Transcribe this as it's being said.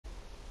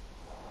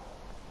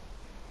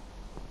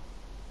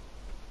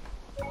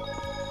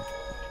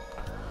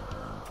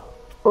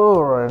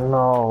Alright,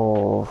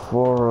 now,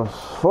 for as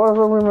far as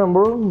I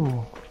remember,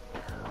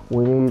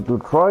 we need to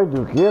try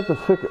to get the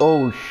fix.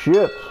 Oh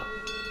shit!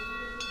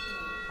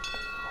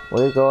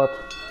 Wake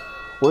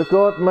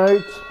up,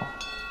 mates!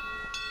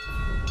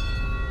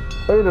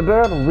 Either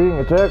that or being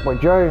attacked by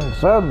giant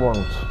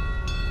sandworms.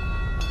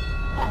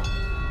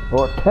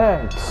 Or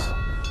tanks.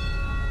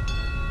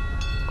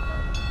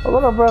 I'm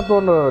gonna bet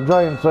on the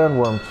giant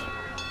sandworms.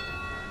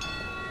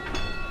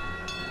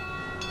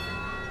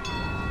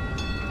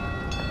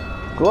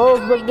 Close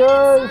the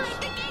gates!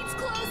 The gate's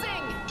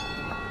closing!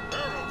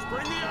 Arrows,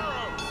 bring the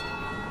arrows!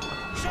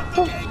 Shut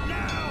the gate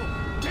now!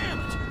 Damn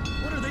it!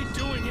 What are they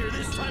doing here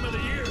this time of the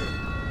year?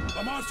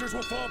 The monsters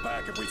will fall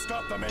back if we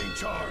stop the main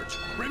charge.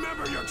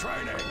 Remember your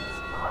training!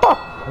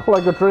 Ha!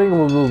 Like a training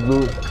will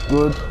do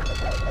good.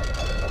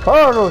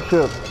 Oh no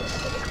shit!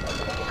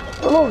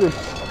 Look,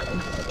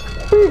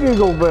 it's big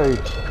eagle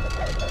bait!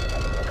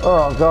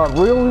 Oh god,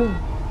 really?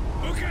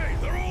 Okay,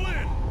 they're all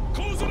in!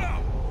 Close it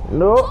up!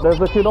 No,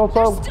 there's a kid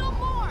also. There's still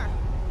more!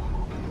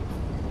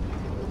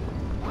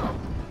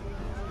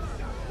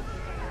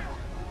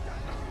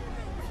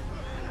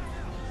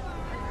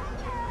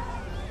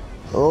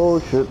 Oh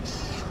shit.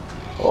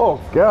 Oh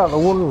god, the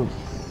one...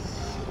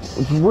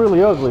 It's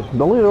really ugly.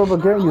 The leader of the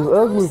gang is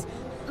ugly.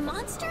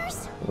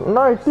 Monsters? And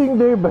I think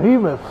they're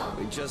behemoth.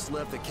 We just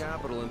left the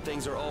capital and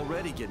things are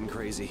already getting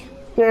crazy.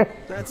 Yeah.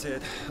 That's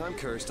it. I'm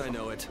cursed, I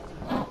know it.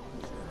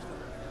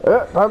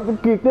 Yeah, time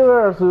to kick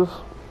their asses.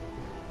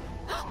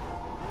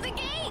 The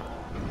gate!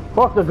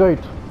 Fuck the gate.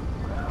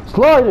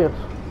 Slide it.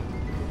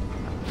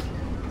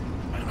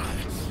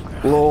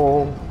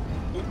 Long.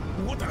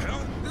 What the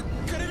hell?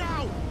 Cut it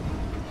out!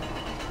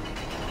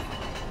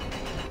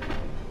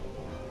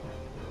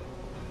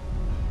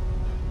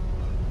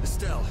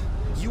 Estelle,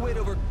 you wait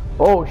over...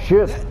 Oh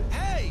shit.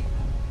 Hey!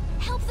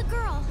 Help the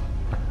girl!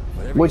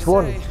 Whatever Which you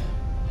one? say.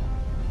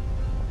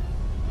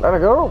 Let her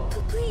go.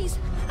 Please,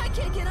 I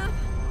can't get up.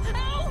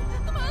 Ow!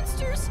 The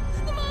monsters!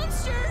 The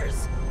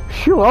monsters!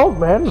 Chill out,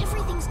 man.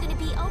 Everything's gonna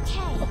be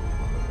okay.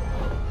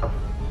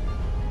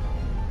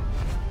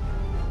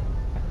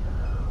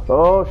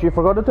 Oh, she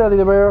forgot to tell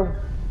you,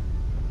 bear.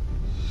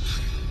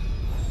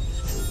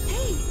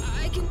 Hey,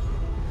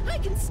 I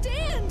can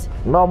stand!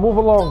 Now move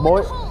along,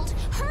 boy. Hold!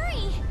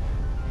 Hurry!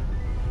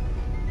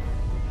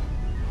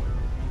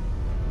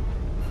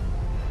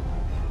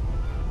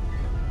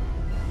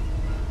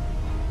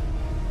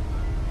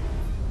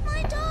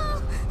 My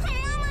doll! My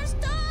mama's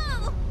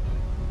doll!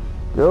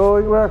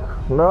 Going back.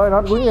 No,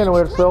 not going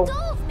anywhere, Let still.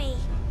 go of me!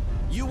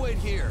 You wait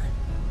here.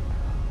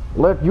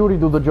 Let Yuri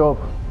do the job.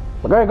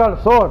 The guy got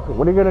a sword.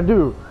 What are you gonna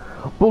do?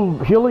 Pull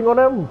healing on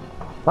him?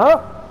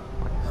 Huh?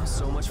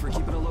 So much for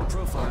keeping a low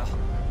profile.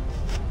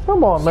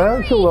 Come on,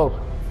 man. Chill out.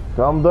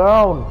 Calm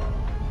down.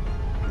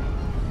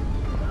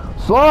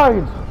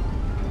 Slide!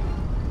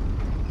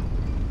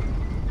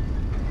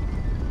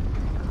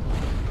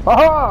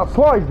 Haha!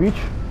 Slide, bitch!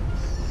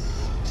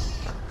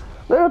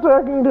 They're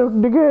attacking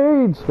the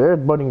gates! They're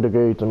butting the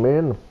gates, I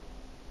mean.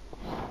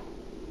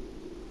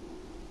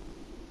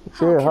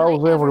 Okay,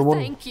 how's everyone?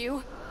 Thank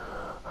you.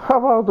 How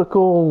about the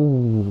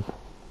cold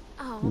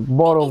Oh,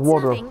 bottle of it's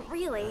water? nothing,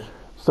 really.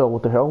 So,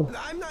 what the hell?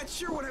 I'm not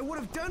sure what I would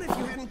have done if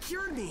you hadn't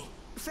cured me.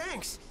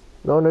 Thanks.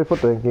 No need for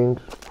thinking.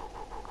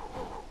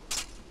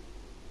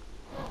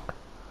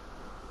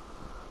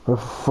 I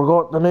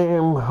forgot the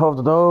name of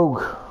the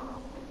dog.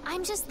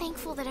 I'm just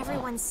thankful that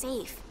everyone's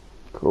safe.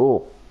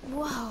 Cool.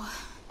 Whoa.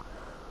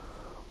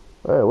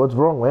 Hey, what's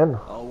wrong, man?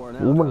 All worn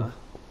out, Woman.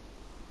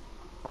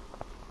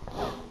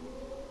 huh?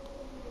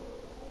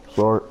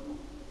 Sorry.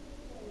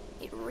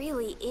 It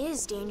really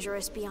is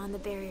dangerous beyond the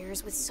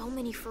barriers with so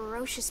many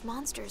ferocious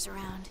monsters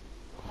around.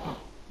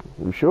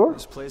 You sure?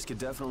 This place could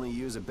definitely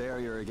use a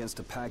barrier against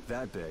a pack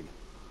that big.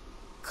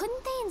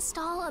 Couldn't they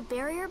install a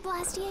barrier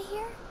blastia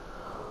here?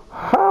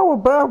 How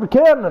about the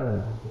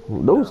cannon?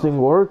 Those things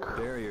work.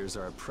 Barriers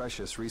are a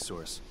precious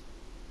resource.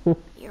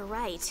 You're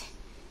right.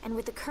 And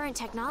with the current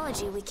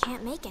technology, we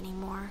can't make any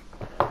more.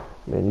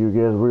 Man, you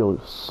guys really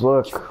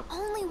suck. If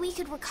only we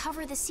could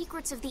recover the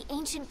secrets of the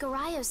ancient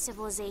Garayos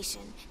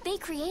civilization. They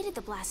created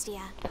the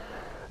blastia.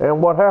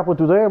 And what happened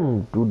to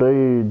them? Do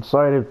they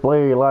decide to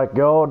play like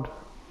God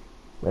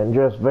and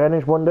just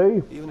vanish one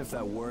day? Even if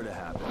that were to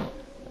happen,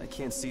 I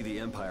can't see the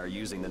Empire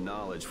using the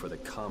knowledge for the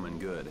common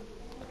good.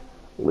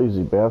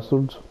 Lazy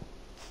bastards.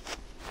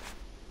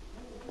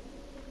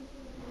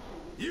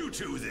 You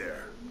two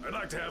there. I'd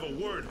like to have a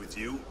word with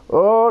you.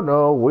 Oh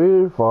no,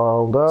 we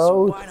found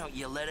So out. why don't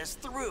you let us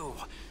through?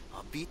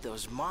 I'll beat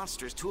those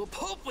monsters to a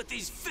pulp with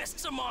these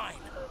fists of mine.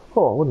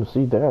 Oh, I wouldn't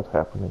see that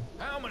happening.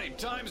 How many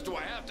times do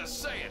I have to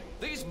say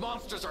it? These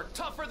monsters are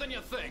tougher than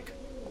you think.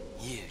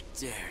 You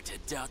dare to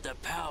doubt the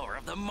power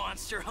of the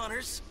monster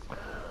hunters?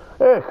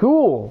 Hey,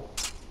 cool.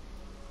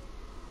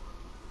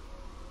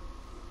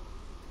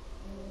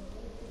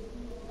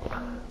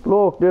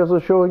 Look, there's a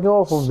showing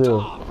off of them.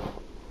 Stop!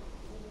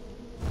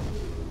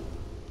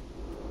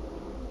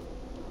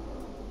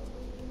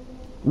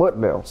 What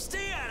now?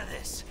 Stay out of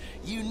this.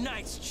 You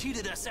knights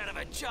cheated us out of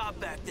a job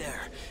back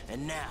there,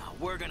 and now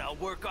we're gonna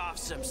work off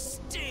some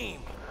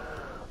steam.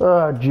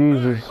 Ah,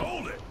 Jesus. Hey,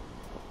 hold it!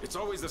 It's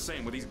always the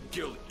same with these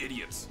guild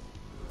idiots.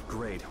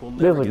 Great. We'll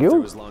There's never a get through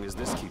guild? as long as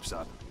this keeps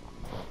up.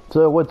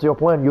 So what's your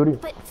plan, Yuri?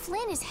 But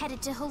Flynn is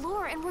headed to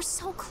Halure and we're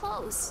so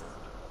close.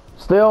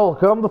 Still,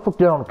 calm the fuck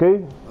down,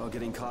 okay? Well,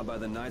 getting caught by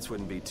the knights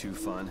wouldn't be too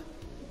fun.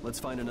 Let's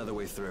find another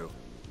way through.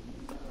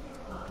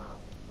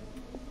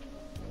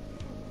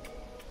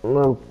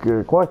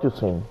 Okay, quite a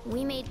scene.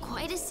 We made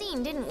quite a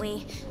scene, didn't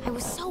we? I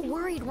was so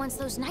worried once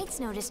those knights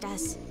noticed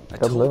us. I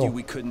Hello. told you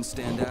we couldn't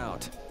stand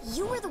out.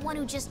 You were the one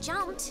who just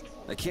jumped.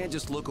 I can't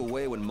just look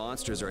away when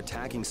monsters are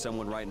attacking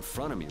someone right in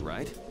front of me,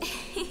 right?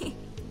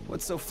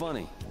 What's so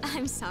funny?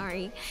 I'm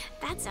sorry.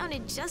 That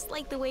sounded just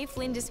like the way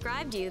Flynn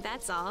described you,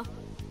 that's all.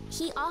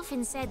 He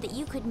often said that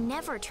you could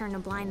never turn a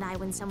blind eye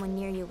when someone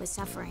near you was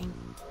suffering.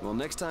 Well,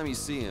 next time you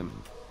see him,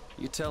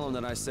 you tell him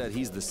that I said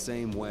he's the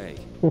same way.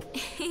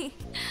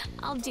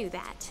 I'll do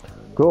that.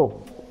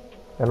 Cool.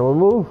 And we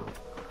move.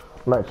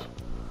 Nice.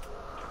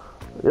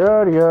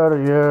 Yada yada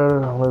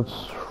yada. Let's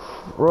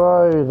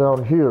try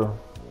down here.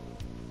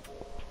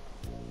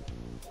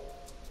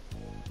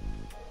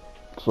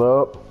 What's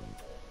up?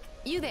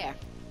 You there.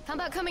 How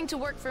about coming to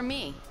work for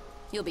me?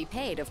 You'll be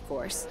paid, of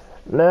course.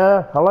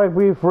 Nah, I like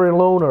being free and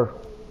loner.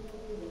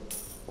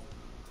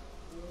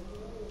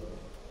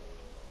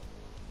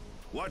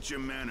 Watch your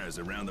manners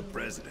around the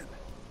president.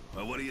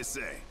 Well, what do you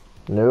say?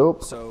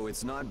 Nope. So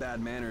it's not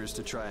bad manners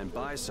to try and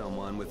buy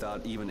someone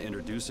without even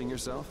introducing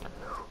yourself?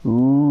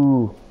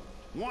 Ooh.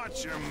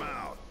 Watch your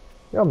mouth.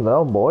 Calm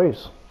down,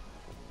 boys.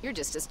 You're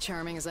just as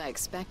charming as I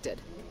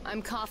expected.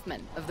 I'm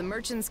Kaufman of the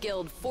Merchants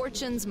Guild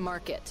Fortune's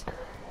Market.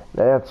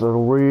 That's a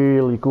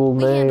really cool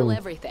We name. handle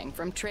everything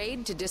from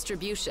trade to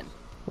distribution.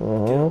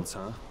 Guilds,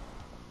 huh?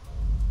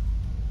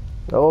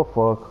 Oh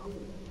fuck.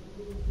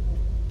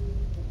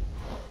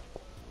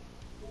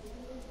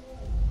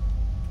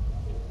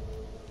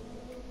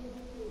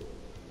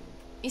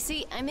 You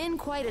see, I'm in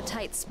quite a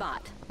tight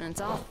spot, and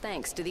it's all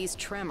thanks to these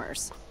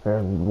tremors.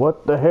 And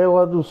what the hell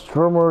are those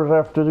tremors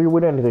have to do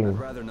with anything? I'd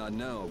rather not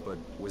know, but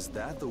was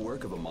that the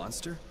work of a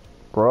monster?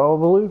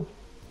 Probably.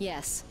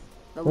 Yes,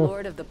 the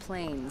Lord of the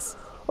Plains.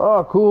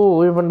 Oh,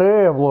 cool. Even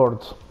they have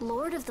lords.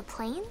 Lord of the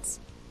Plains?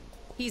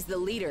 He's the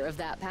leader of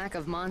that pack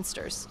of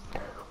monsters.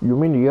 You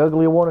mean the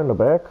ugly one in the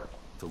back?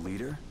 The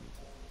leader?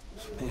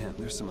 Man,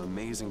 there's some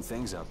amazing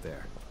things out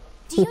there.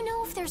 Do you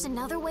know if there's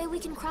another way we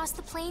can cross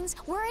the plains?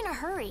 We're in a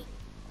hurry.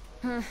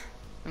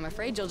 I'm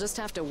afraid you'll just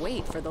have to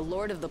wait for the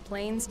Lord of the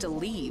Plains to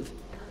leave.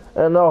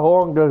 And how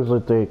long does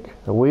it take?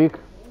 A week?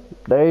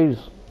 Days?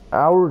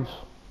 Hours?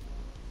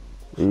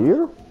 A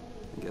year?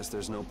 I guess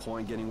there's no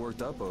point getting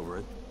worked up over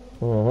it.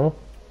 Mm-hmm.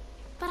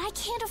 But I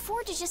can't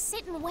afford to just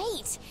sit and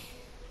wait.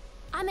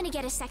 I'm gonna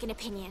get a second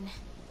opinion.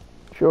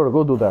 Sure,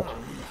 go do that.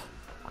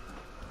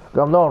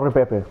 Come down,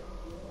 Repepe.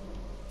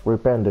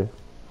 Repende.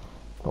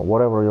 Or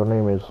whatever your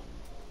name is.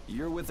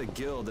 You're with a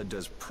guild that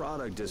does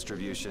product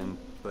distribution,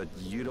 but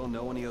you don't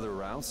know any other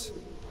routes?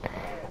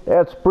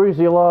 That's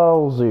pretty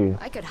lousy.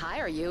 I could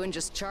hire you and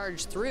just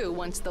charge through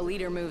once the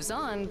leader moves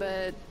on,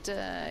 but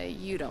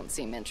you don't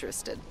seem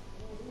interested.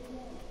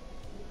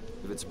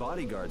 If it's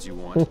bodyguards you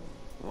want,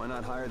 why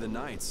not hire the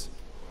knights?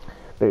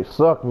 They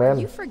suck, Are man.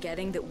 you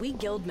forgetting that we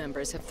guild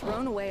members have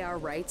thrown away our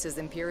rights as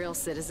Imperial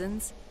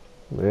citizens?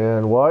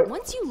 And what?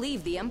 Once you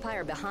leave the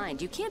Empire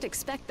behind, you can't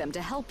expect them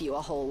to help you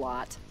a whole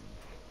lot.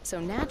 So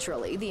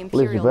naturally, the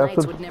Imperial Knights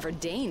bastard. would never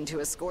deign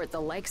to escort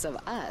the likes of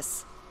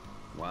us.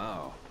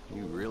 Wow,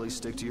 you really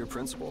stick to your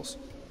principles.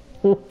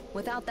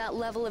 Without that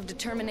level of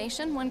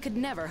determination, one could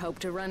never hope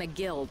to run a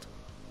guild.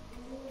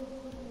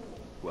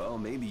 Well,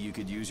 maybe you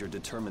could use your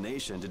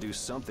determination to do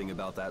something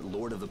about that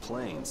Lord of the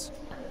Plains.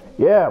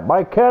 Yeah,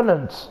 buy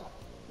cannons.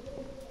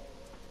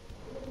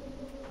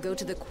 Go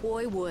to the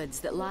Koi Woods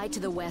that lie to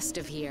the west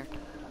of here.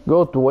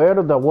 Go to where?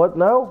 The what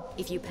now?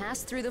 If you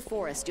pass through the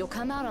forest, you'll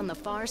come out on the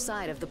far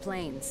side of the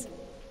plains.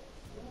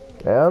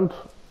 And?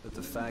 But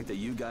the fact that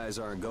you guys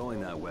aren't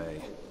going that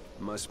way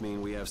must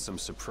mean we have some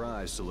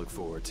surprise to look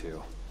forward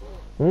to.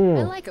 I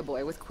like a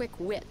boy with quick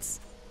wits,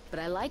 but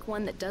I like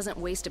one that doesn't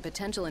waste a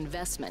potential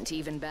investment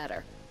even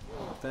better.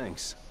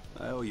 Thanks.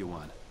 I owe you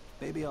one.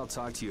 Maybe I'll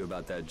talk to you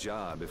about that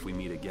job if we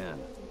meet again.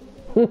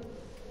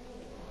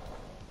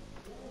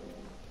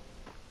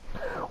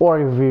 Or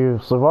if you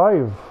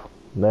survive.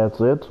 That's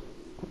it.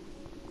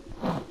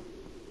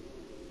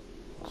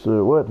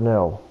 So what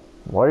now?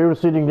 Why are you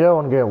sitting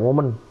down again,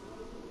 woman?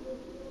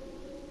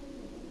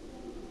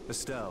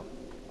 Estelle,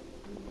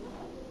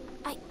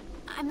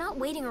 I'm not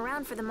waiting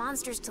around for the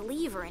monsters to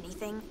leave or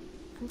anything.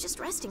 I'm just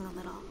resting a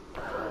little.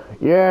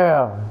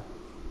 Yeah.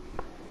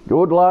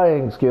 Good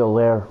lying skill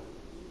there.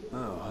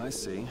 oh, I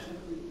see.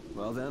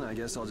 Well then, I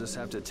guess I'll just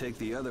have to take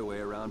the other way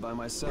around by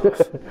myself.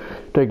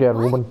 Take that,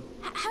 woman.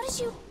 How did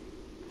you...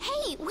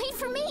 Hey, wait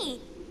for me!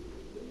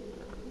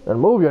 And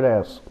move your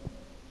ass.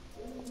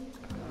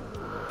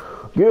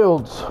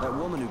 Guilds. That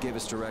woman who gave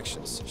us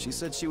directions, she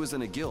said she was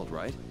in a guild,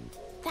 right?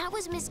 That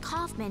was Miss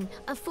Kaufman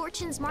of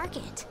Fortune's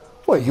Market.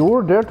 Wait, you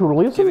were there to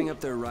release Giving him? up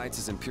their rights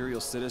as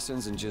Imperial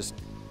citizens and just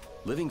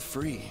living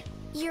free.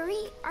 Yuri,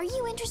 are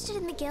you interested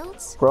in the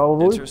guilds?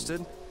 Probably.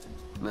 Interested?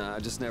 Nah, I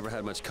just never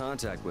had much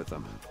contact with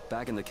them.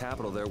 Back in the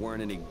capital, there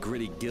weren't any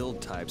gritty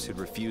guild types who'd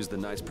refuse the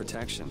Knights'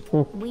 protection.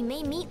 We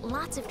may meet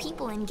lots of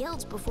people in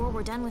guilds before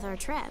we're done with our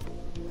trip.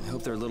 I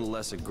hope they're a little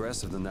less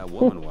aggressive than that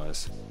woman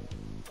was.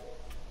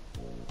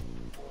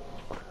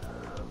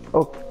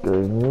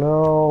 Okay,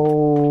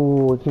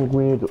 now I think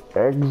we need to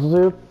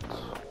exit.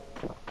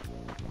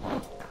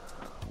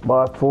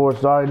 But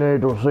first I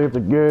need to save the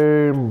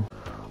game.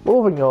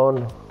 Moving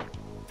on.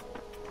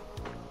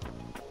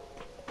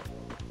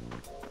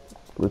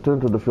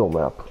 Return to the field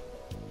map.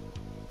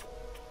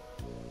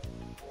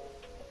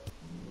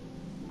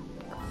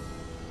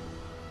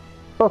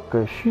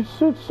 Okay, she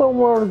said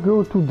somewhere to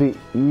go to the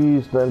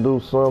east and do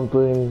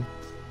something.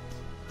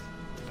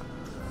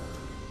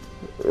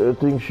 I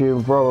think she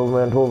probably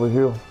went over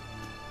here.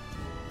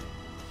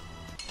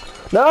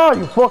 Nah,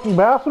 you fucking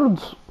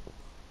bastards!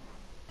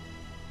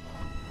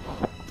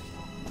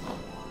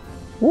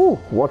 Woo,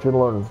 watch and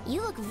learn.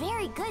 You look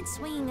very good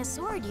swinging a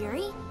sword,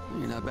 Yuri.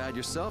 You're not bad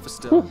yourself,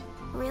 Estelle.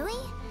 Really?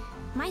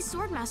 My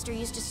swordmaster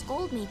used to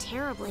scold me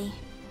terribly.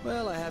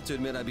 Well, I have to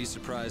admit I'd be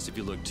surprised if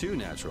you looked too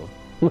natural.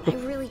 I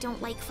really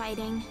don't like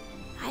fighting.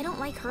 I don't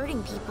like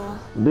hurting people.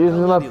 These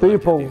are not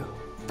people.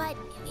 But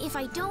if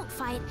I don't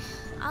fight,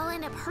 I'll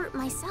end up hurt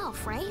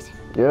myself, right?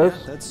 Yes?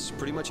 Yeah, that's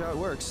pretty much how it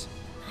works.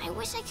 I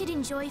wish I could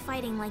enjoy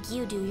fighting like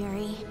you do,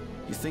 Yuri.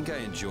 You think I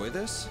enjoy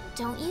this?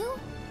 Don't you?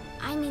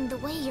 I mean, the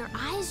way your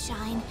eyes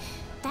shine,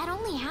 that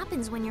only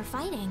happens when you're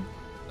fighting.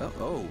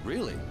 Oh,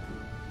 really?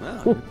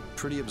 Well, you're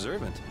pretty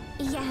observant.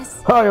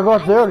 Yes. Oh, you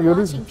got I there, like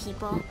Yuri. watching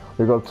people.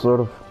 You got sort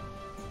of.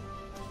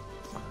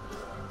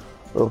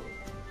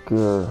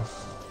 Okay.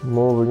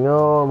 Moving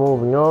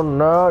on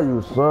now,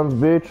 you son of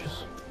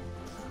bitches.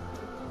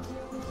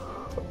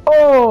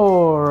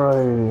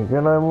 Alright,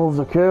 can I move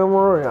the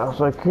camera?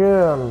 Yes, I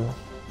can.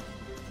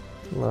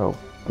 Oh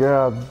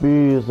god,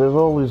 bees, there's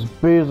always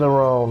bees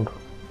around.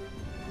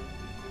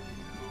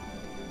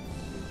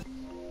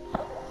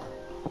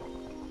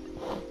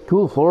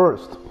 Cool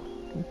forest.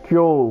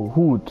 Kyo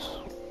hoots.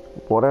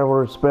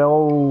 Whatever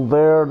spell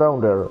there,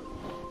 down there.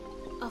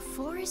 A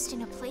forest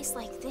in a place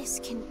like this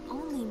can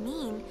only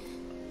mean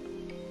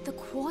the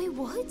Koi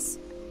Woods?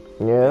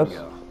 Yes.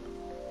 Bingo.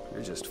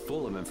 You're just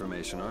full of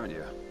information, aren't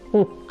you?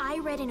 I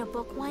read in a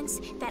book once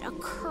that a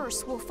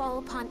curse will fall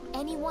upon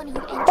anyone who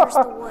enters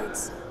the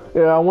woods.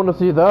 Yeah, I want to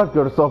see that,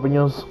 good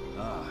opinions.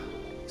 Ah,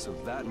 so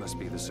that must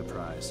be the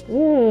surprise.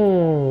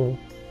 Not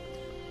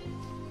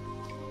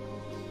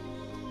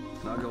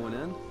going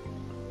in?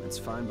 It's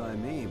fine by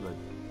me, but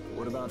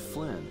what about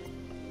Flynn?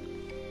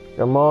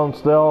 Come on,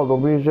 Stella,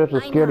 don't be such a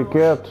I scaredy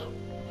know. cat.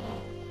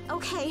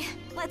 Okay,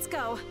 let's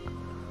go.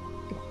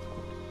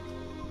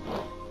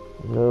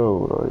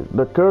 No, right.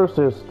 The curse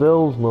is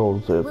still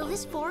knows it. Will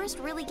this forest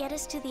really get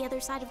us to the other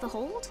side of the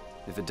hold?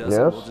 If it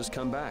doesn't, Yes? we'll just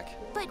come back.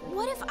 But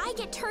what if I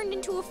get turned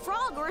into a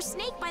frog or a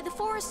snake by the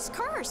forest's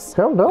curse?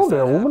 Calm down If there,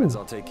 that woman. happens,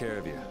 I'll take care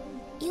of you.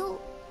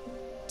 You'll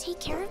take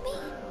care of me?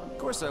 Of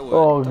course I would.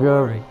 Oh, Don't God.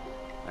 worry.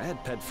 I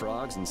had pet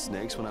frogs and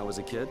snakes when I was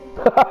a kid.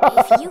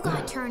 If you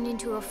got turned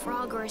into a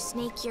frog or a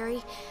snake,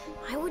 Yuri,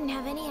 I wouldn't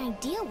have any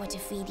idea what to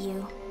feed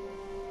you.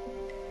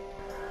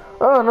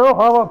 I don't know,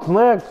 how about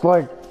snacks?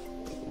 Like,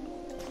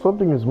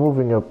 something is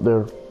moving up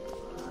there.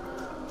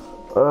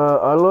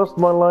 I lost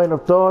my line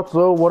of thought,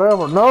 so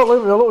whatever. No,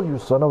 leave me alone, you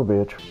son of a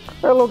bitch.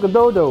 Hey, look, a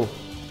dodo.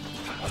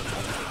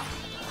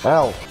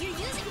 Ow. You're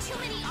using too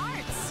many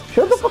arts.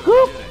 Shut the fuck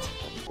up!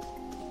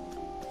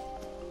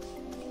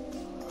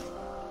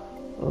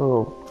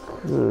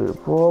 Okay,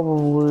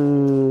 probably...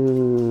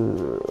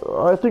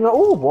 I think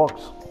oh,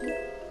 box.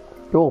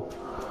 Cool.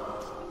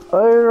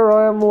 Either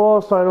I am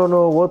lost, I don't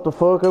know what the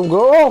fuck I'm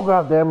going... Oh,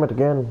 god damn it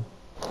again.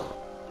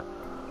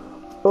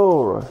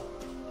 Alright.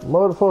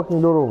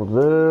 Motherfucking door over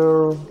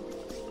there.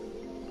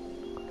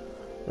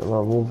 And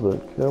I'll move the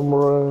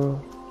camera.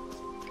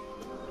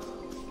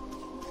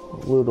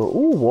 Little...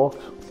 Ooh, box.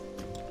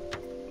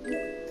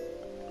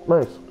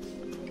 Nice.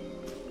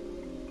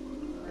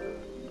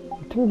 I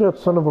think that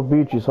son of a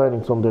bitch is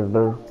hiding somewhere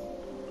there.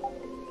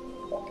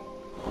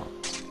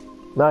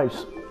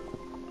 Nice.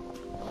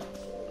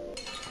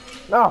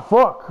 Ah,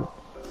 fuck!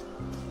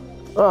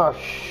 Ah,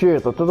 shit, I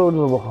thought there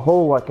was a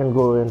hole I can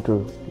go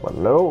into. But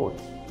no.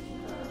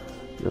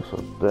 You're so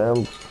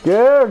damn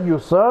scared, you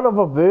son of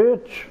a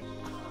bitch!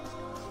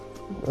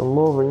 I'm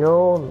moving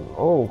on.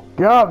 Oh,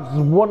 God,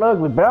 there's one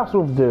ugly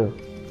bastard there.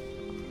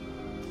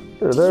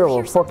 You're there,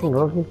 hear a fucking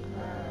hungry.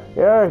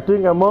 Yeah, I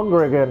think I'm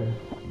hungry again.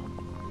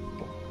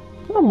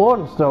 Come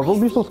on, Estelle, don't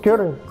be so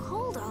scared.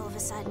 Cold all of a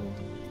sudden.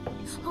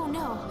 Oh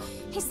no,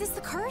 is this the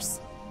curse?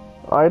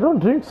 I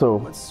don't think so.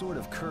 What sort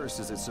of curse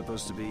is it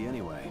supposed to be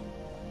anyway?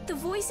 The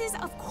voices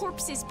of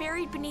corpses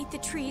buried beneath the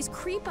trees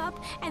creep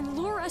up and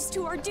lure us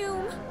to our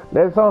doom.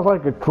 That sounds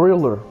like a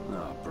thriller.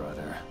 Oh,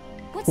 brother.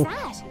 What's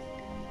that?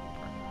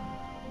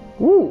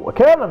 Ooh, a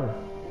cannon!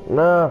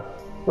 Nah,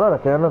 not a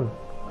cannon.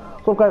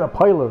 Some kind of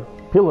pillar.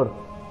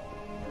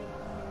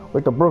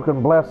 Like the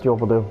broken blast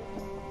over there.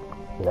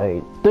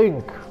 I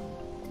think.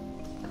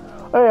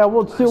 Hey, I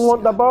would still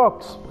want the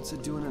box. What's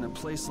it doing in a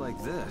place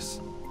like this?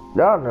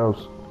 God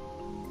knows.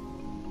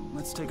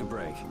 Let's take a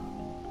break.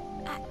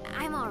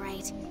 I'm all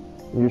right.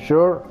 You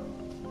sure?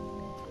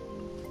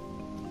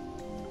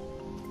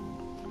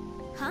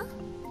 Huh?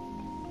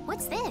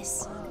 What's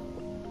this?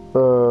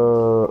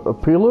 A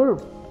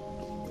pillar?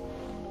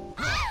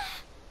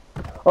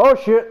 Oh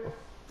shit!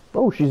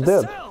 Oh, she's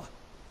dead. Estelle!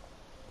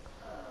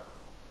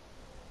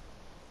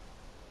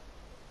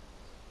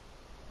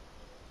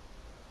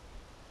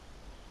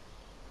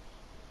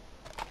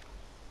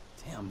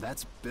 Damn,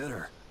 that's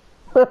bitter.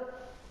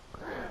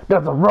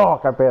 That's a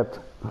rock, I bet.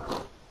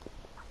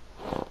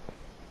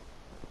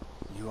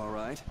 You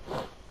alright?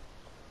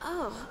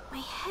 Oh, my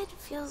head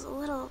feels a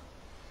little...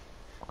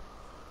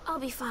 I'll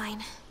be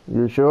fine.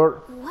 You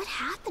sure? What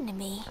happened to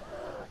me?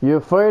 You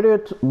fight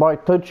it by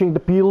touching the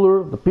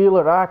pillar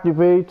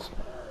activates,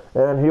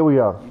 and here we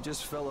are. You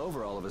just fell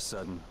over all of a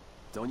sudden.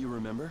 Don't you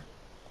remember?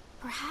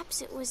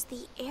 Perhaps it was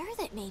the air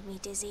that made me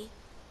dizzy.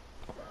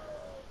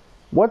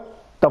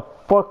 What the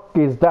fuck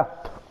is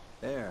that?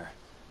 Air.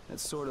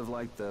 It's sort of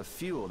like the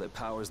fuel that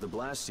powers the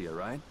Blastia,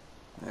 right?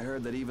 I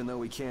heard that even though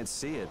we can't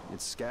see it,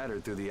 it's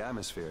scattered through the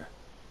atmosphere.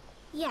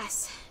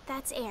 Yes,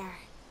 that's air.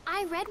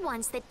 I read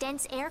once that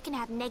dense air can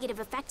have negative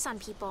effects on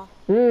people.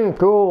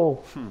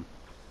 Cool.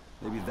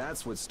 Maybe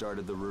that's what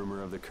started the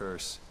rumor of the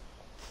curse.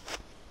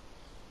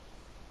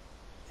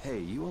 Hey,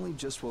 you only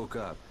just woke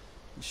up.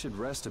 You should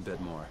rest a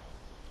bit more.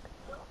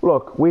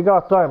 Look, we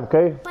got time,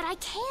 okay? But I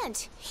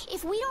can't.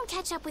 If we don't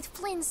catch up with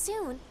Flynn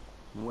soon...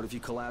 And what if you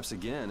collapse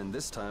again, and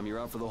this time you're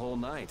out for the whole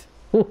night?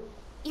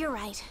 You're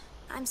right.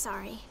 I'm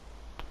sorry.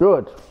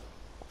 Good.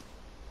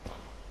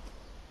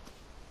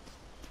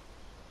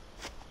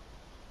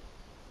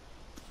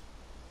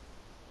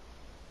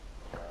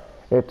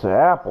 It's an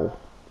apple.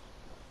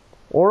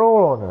 Or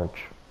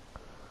orange.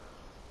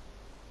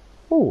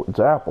 Oh, it's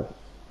apple.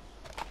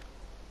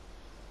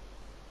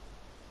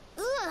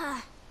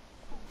 Ugh.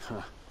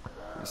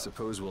 I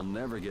suppose we'll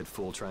never get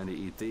full trying to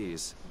eat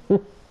these.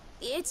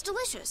 It's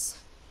delicious.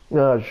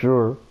 Yeah,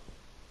 sure.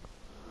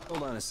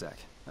 Hold on a sec.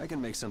 I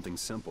can make something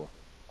simple.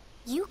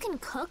 You can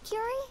cook,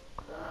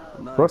 Yuri?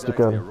 I'm not Rustic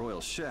exactly a gun.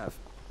 royal chef.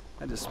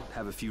 I just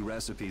have a few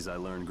recipes I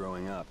learned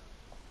growing up.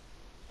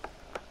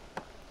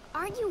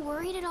 Aren't you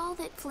worried at all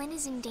that Flynn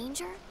is in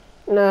danger?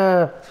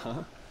 Nah.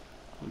 Huh?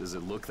 Does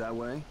it look that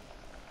way?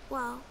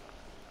 Well,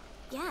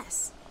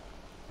 yes.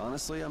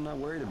 Honestly, I'm not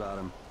worried about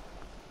him.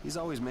 He's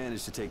always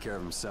managed to take care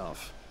of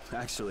himself.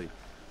 Actually,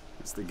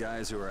 it's the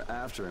guys who are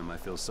after him I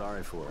feel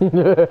sorry for.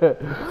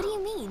 What do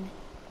you mean?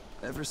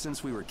 Ever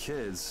since we were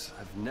kids,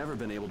 I've never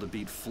been able to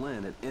beat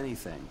Flynn at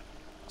anything.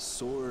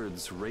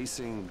 Swords,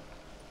 racing,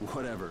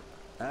 whatever.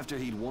 After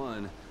he'd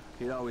won,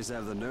 he'd always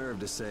have the nerve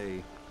to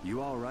say,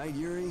 "You all right,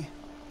 Yuri?"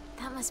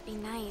 That must be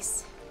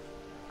nice.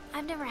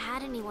 I've never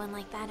had anyone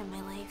like that in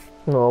my life.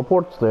 No,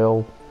 port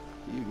still.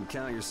 You can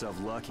count yourself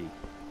lucky.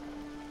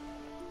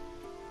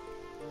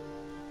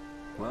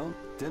 Well,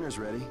 dinner's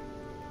ready.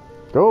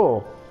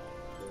 Cool.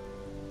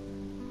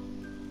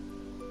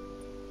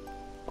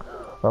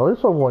 At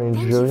least someone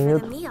Thank you enjoying for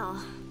it. the meal.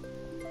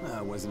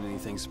 Wasn't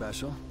anything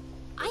special.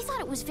 I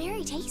thought it was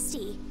very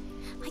tasty.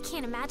 I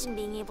can't imagine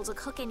being able to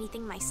cook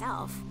anything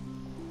myself.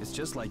 It's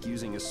just like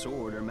using a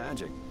sword or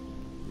magic.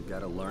 You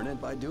gotta learn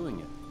it by doing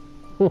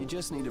it. You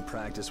just need to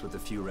practice with a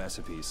few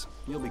recipes.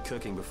 You'll be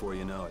cooking before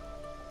you know it.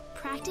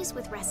 Practice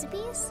with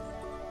recipes?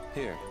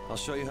 Here, I'll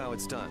show you how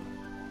it's done.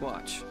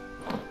 Watch.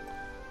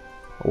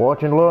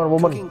 Watch and learn,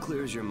 woman. Cooking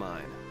clears your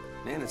mind,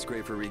 and it's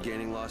great for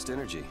regaining lost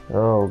energy.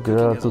 Oh Cooking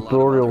god, has a lot of other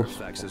tutorials.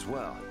 effects as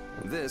well.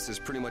 This is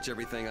pretty much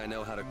everything I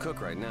know how to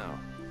cook right now.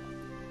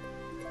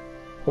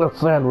 A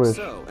sandwich.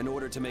 So, in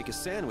order to make a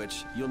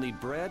sandwich, you'll need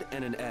bread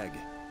and an egg,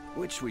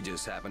 which we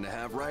just happen to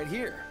have right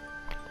here.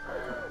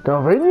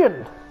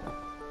 Convenient.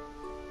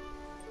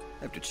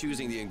 After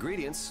choosing the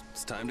ingredients,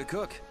 it's time to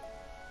cook.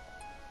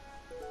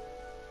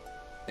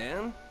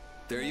 And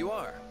there you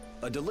are,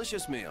 a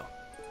delicious meal.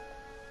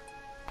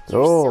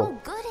 You're Oh.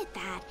 so good at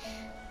that.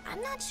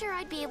 I'm not sure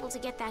I'd be able to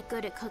get that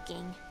good at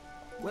cooking.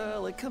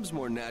 Well, it comes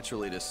more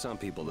naturally to some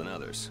people than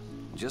others.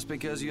 Just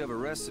because you have a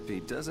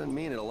recipe doesn't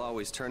mean it'll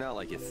always turn out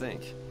like you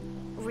think.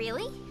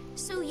 Really?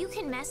 So you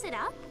can mess it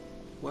up?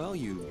 Well,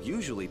 you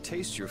usually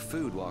taste your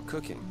food while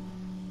cooking,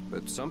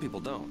 but some people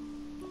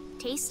don't.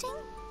 Tasting?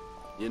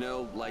 You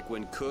know, like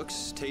when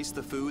cooks taste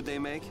the food they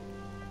make?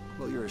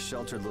 Well, you're a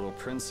sheltered little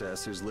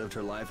princess who's lived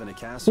her life in a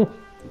castle.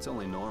 It's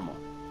only normal.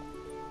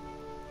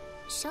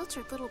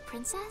 Sheltered little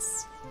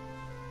princess?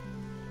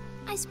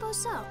 I suppose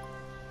so.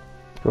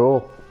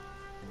 Cool.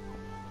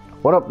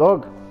 What up,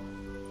 dog?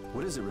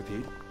 What is it,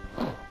 Repeat?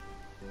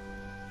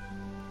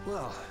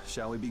 Well,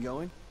 shall we be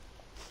going?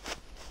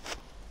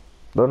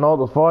 Turn out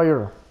the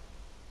fire.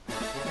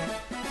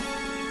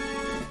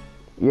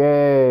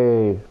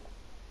 Yay.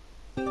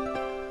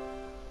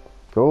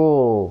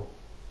 Cool.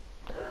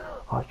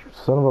 Oh, you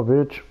son of a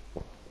bitch.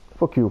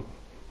 Fuck you.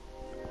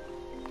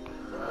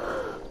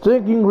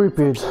 Taking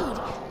repeat. Pete,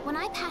 when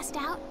I passed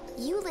out,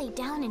 you laid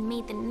down and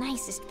made the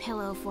nicest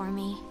pillow for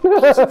me.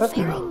 Thank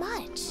you very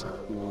much.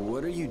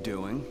 What are you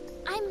doing?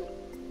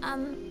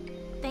 I'm,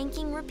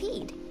 thanking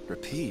Rapide.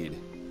 Rapide?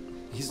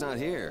 He's not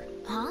here.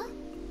 Huh?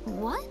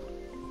 What?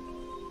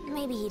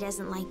 Maybe he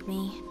doesn't like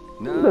me.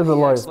 No,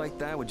 he acts like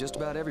that with just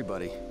about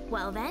everybody.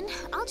 Well then,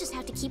 I'll just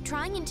have to keep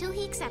trying until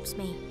he accepts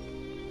me.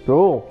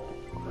 Cool.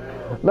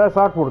 That's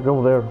awkward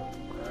over there.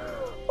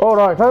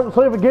 Alright, time to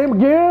save the game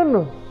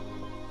again.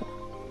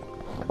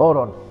 Hold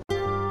on.